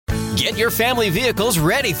Get your family vehicles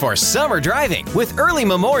ready for summer driving with early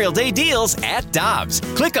Memorial Day deals at Dobbs.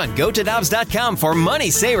 Click on GoToDobbs.com for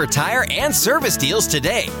money saver tire and service deals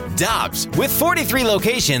today. Dobbs, with 43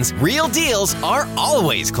 locations, real deals are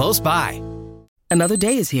always close by. Another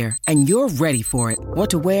day is here, and you're ready for it. What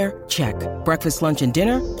to wear? Check. Breakfast, lunch, and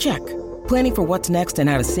dinner? Check. Planning for what's next and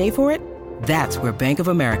how to save for it? That's where Bank of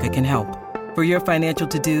America can help. For your financial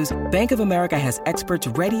to-dos, Bank of America has experts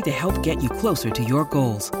ready to help get you closer to your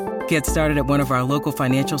goals. Get started at one of our local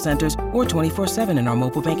financial centers or 24/7 in our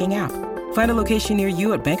mobile banking app. Find a location near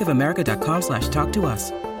you at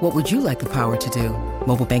bankofamerica.com/talktous. What would you like the power to do?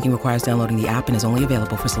 Mobile banking requires downloading the app and is only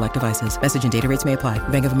available for select devices. Message and data rates may apply.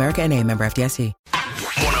 Bank of America N.A., member FDIC.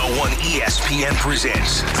 101 ESPN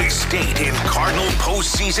presents This Date in Cardinal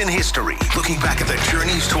postseason history. Looking back at the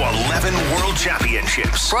journeys to 11 world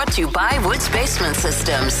championships. Brought to you by Woods Basement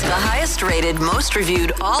Systems, the highest rated, most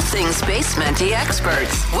reviewed, all things basement-y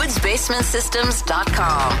experts.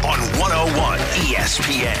 WoodsBasementSystems.com. On 101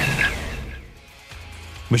 ESPN.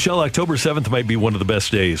 Michelle, October 7th might be one of the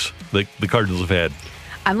best days the Cardinals have had.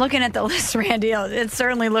 I'm looking at the list, Randy. It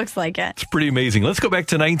certainly looks like it. It's pretty amazing. Let's go back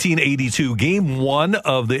to 1982. Game 1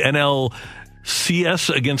 of the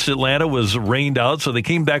NLCS against Atlanta was rained out, so they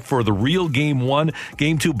came back for the real Game 1.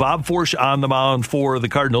 Game 2, Bob Forsch on the mound for the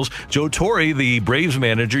Cardinals. Joe Torre, the Braves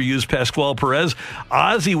manager, used Pascual Perez.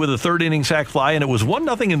 Ozzie with a third-inning sac fly, and it was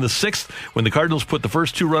 1-0 in the 6th when the Cardinals put the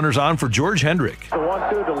first two runners on for George Hendrick. The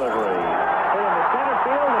 1-2 delivery.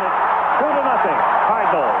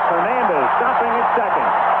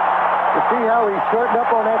 See how he shortened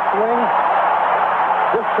up on that swing?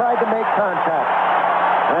 Just tried to make contact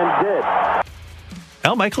and did.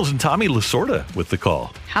 Al Michaels and Tommy Lasorda with the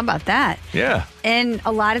call. How about that? Yeah. In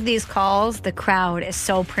a lot of these calls, the crowd is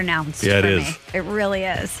so pronounced. Yeah, it for is. me. It really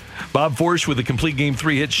is. Bob Forsch with a complete Game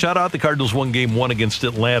 3 hit shutout. The Cardinals won Game 1 against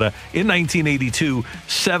Atlanta in 1982,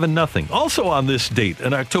 7-0. Also on this date,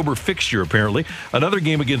 an October fixture apparently, another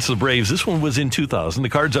game against the Braves. This one was in 2000. The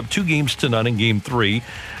Cards up 2-0 in Game 3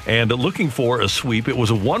 and looking for a sweep. It was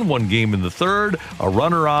a 1-1 game in the third, a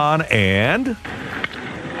runner on, and...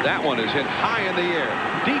 That one is hit high in the air,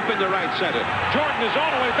 deep into right center. Jordan is all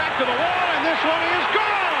the way back to the wall, and this one is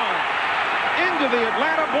gone! Into the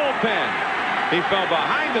Atlanta bullpen. He fell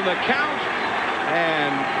behind in the count, and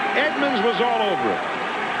Edmonds was all over it.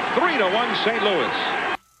 3-1 St. Louis.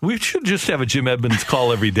 We should just have a Jim Edmonds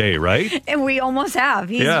call every day, right? And we almost have.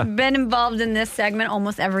 He's been involved in this segment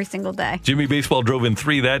almost every single day. Jimmy Baseball drove in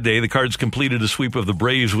 3 that day. The Cards completed a sweep of the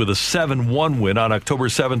Braves with a 7-1 win on October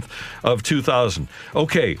 7th of 2000.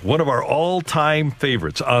 Okay, one of our all-time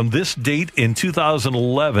favorites. On this date in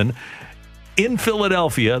 2011, in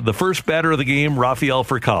Philadelphia, the first batter of the game, Rafael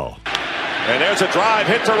Furcal. And there's a drive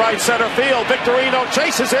hit to right center field. Victorino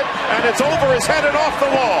chases it, and it's over his head and off the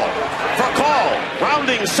wall. Furcal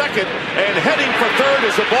rounding second and heading for third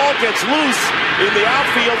as the ball gets loose in the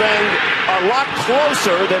outfield and a lot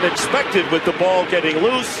closer than expected with the ball getting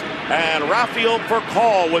loose. And Rafael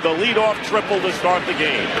Furcal with a leadoff triple to start the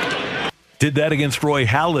game. Did that against Roy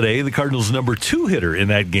Halladay. The Cardinals' number 2 hitter in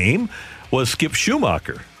that game was Skip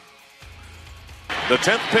Schumacher. The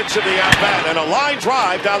 10th pitch of the at-bat, and a line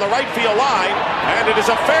drive down the right field line, and it is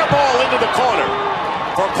a fair ball into the corner.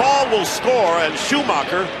 Furcal will score, and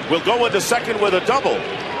Schumacher will go into second with a double.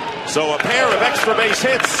 So a pair of extra base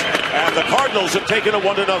hits, and the Cardinals have taken a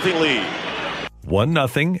 1-0 lead.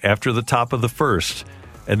 1-0 after the top of the first,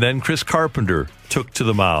 and then Chris Carpenter took to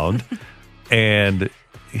the mound, and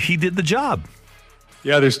he did the job.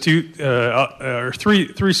 Yeah, there's three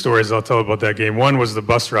stories I'll tell about that game. One was the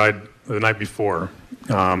bus ride the night before.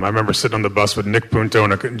 I remember sitting on the bus with Nick Punto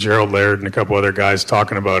and Gerald Laird and a couple other guys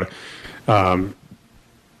talking about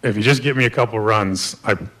if you just give me a couple runs,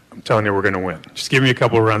 I'm telling you we're going to win. Just give me a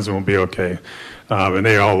couple runs and we'll be okay. And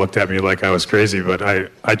they all looked at me like I was crazy, but I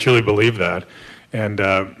truly believe that. And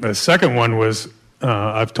the second one was,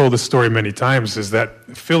 I've told this story many times, is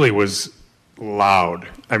that Philly was loud.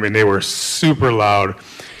 I mean, they were super loud.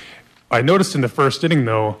 I noticed in the first inning,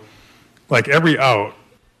 though, like every out,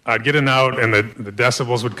 I'd get an out and the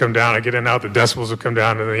decibels would come down. I'd get an out, the decibels would come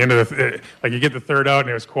down. And at the end of like you get the third out and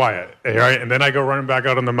it was quiet. Right? And then I go running back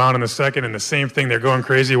out on the mound in the second and the same thing. They're going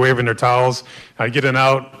crazy, waving their towels. I'd get an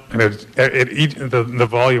out and the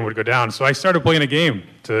volume would go down. So I started playing a game.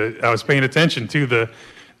 I was paying attention to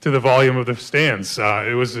the volume of the stands.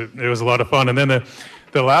 It was a lot of fun. And then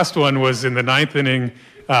the last one was in the 9th inning.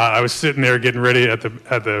 I was sitting there getting ready at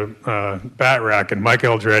the bat rack, and Mike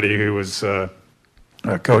Eldreddy, who was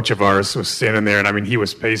a coach of ours, was standing there, and I mean, he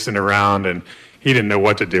was pacing around, and he didn't know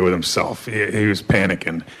what to do with himself. He was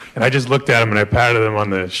panicking. And I just looked at him and I patted him on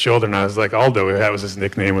the shoulder and I was like, Aldo, that was his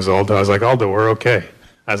nickname, was Aldo. I was like, Aldo, we're okay.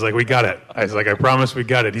 I was like, we got it. I was like, I promise we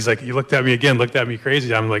got it. He's like, you looked at me again, looked at me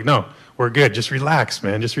crazy. I'm like, no, we're good. Just relax,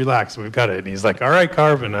 man. Just relax. We've got it. And he's like, all right,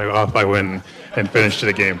 Carv. And off I went and finished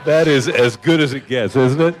the game. That is as good as it gets,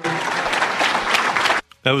 isn't it?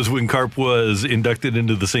 That was when Carp was inducted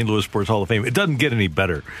into the St. Louis Sports Hall of Fame. It doesn't get any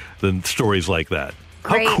better than stories like that.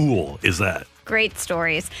 Great. How cool is that? Great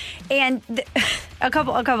stories. And a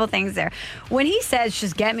couple things there. When he says,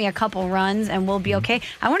 just get me a couple runs and we'll be okay,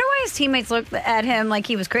 I wonder why his teammates looked at him like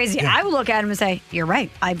he was crazy. Yeah. I would look at him and say, you're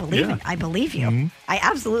right. I believe it. I believe you. Mm-hmm. I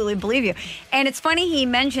absolutely believe you. And it's funny he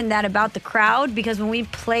mentioned that about the crowd, because when we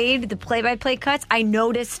played the play-by-play cuts, I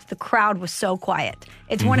noticed the crowd was so quiet.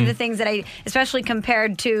 It's one of the things that I, especially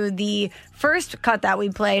compared to the first cut that we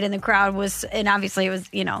played, and the crowd was, and obviously it was,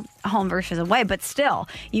 home versus away, but still,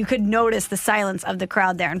 you could notice the silence of the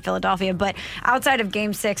crowd there in Philadelphia. But outside of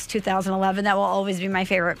Game 6, 2011, that will always be my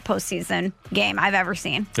favorite postseason game I've ever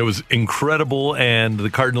seen. It was incredible, and the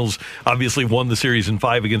Cardinals obviously won the series in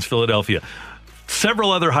 5 against Philadelphia.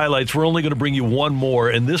 Several other highlights. We're only going to bring you one more,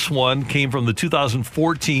 and this one came from the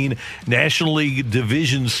 2014 National League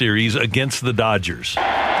Division Series against the Dodgers. Driven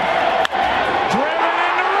into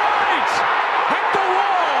right, hit the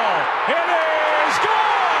wall. It is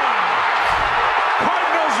gone.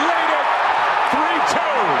 Cardinals lead it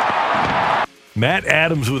 3-2. Matt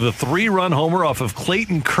Adams with a 3-run homer off of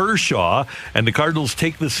Clayton Kershaw, and the Cardinals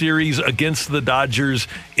take the series against the Dodgers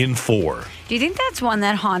in 4. Do you think that's one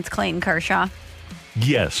that haunts Clayton Kershaw?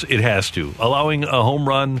 Yes, it has to. Allowing a home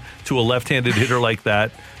run to a left-handed hitter like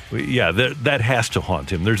that, yeah, that has to haunt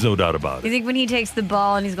him. There's no doubt about it. You think when he takes the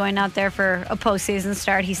ball and he's going out there for a postseason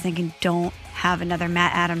start, he's thinking, don't have another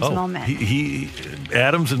Matt Adams moment. He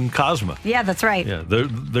Adams and Cosma. Yeah, that's right. Yeah,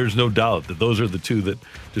 there's no doubt that those are the two that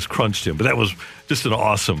just crunched him. But that was just an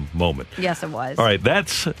awesome moment. Yes, it was. All right,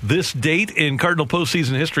 that's this date in Cardinal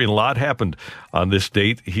postseason history, and a lot happened on this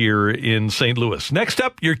date here in St. Louis. Next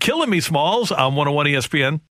up, You're Killing Me, Smalls, on 101 ESPN.